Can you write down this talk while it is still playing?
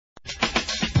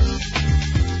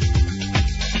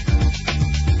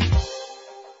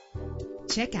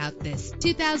Check out this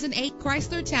 2008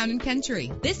 Chrysler Town & Country.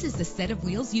 This is the set of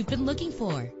wheels you've been looking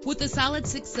for, with a solid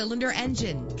 6-cylinder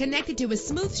engine connected to a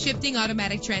smooth shifting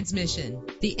automatic transmission.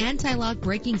 The anti-lock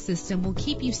braking system will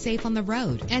keep you safe on the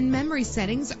road, and memory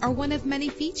settings are one of many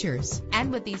features.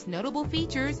 And with these notable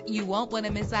features, you won't want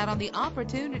to miss out on the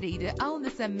opportunity to own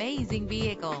this amazing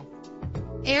vehicle.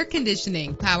 Air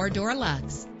conditioning, power door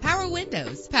locks, power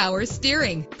windows, power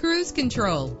steering, cruise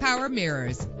control, power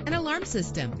mirrors, an alarm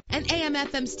system, an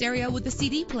AM/FM stereo with a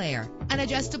CD player, an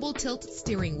adjustable tilt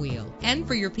steering wheel. And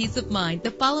for your peace of mind, the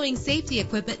following safety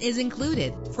equipment is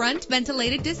included: front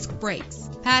ventilated disc brakes,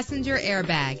 passenger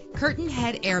airbag, curtain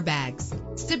head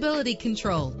airbags, stability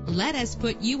control. Let us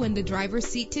put you in the driver's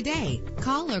seat today.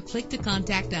 Call or click to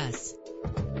contact us.